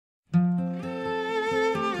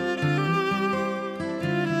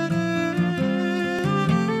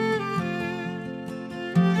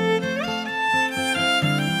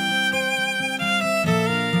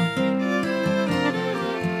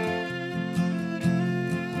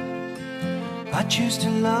I choose to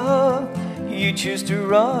love, you choose to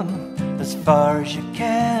run as far as you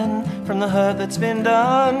can from the hurt that's been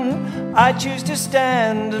done. I choose to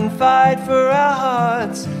stand and fight for our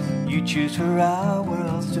hearts, you choose for our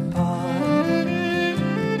worlds to part.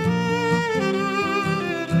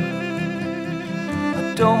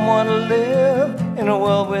 I don't want to live in a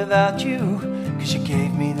world without you, 'cause you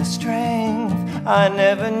gave me the strength I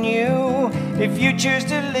never knew. If you choose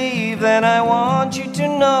to leave, then I want you to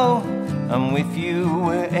know I'm with you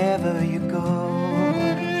wherever you go.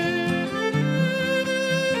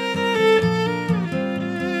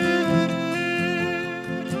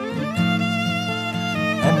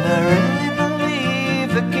 And I really believe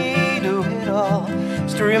the key to it all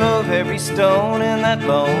is to remove every stone in that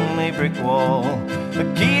lonely brick wall. The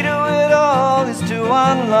key to it all is to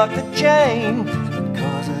unlock the chain that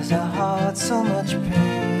causes our hearts so much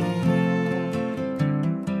pain.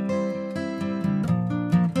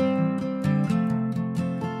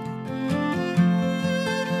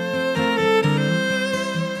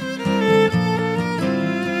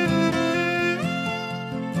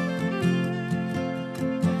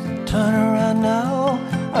 Turn around now,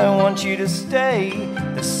 I want you to stay.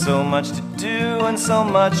 There's so much to do and so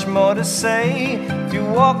much more to say. If you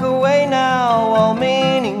walk away now, all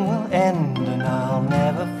meaning will end, and I'll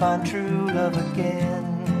never find true love again.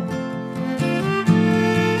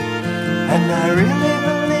 And I really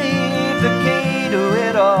believe the key to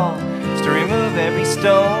it all is to remove every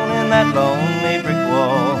stone in that lonely brick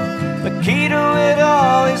wall. The key to it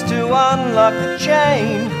all is to unlock the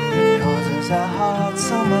chain that causes our hearts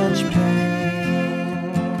so much pain.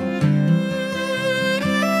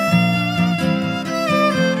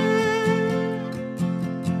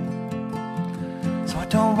 So I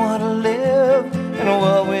don't want to live in a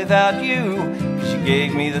world without you, 'cause you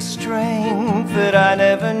gave me the strength that I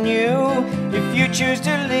never knew. If you choose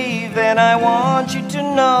to leave, then I want you to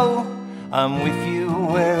know I'm with you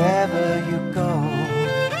wherever you go.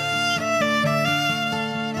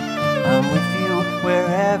 I'm with you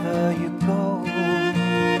wherever you go.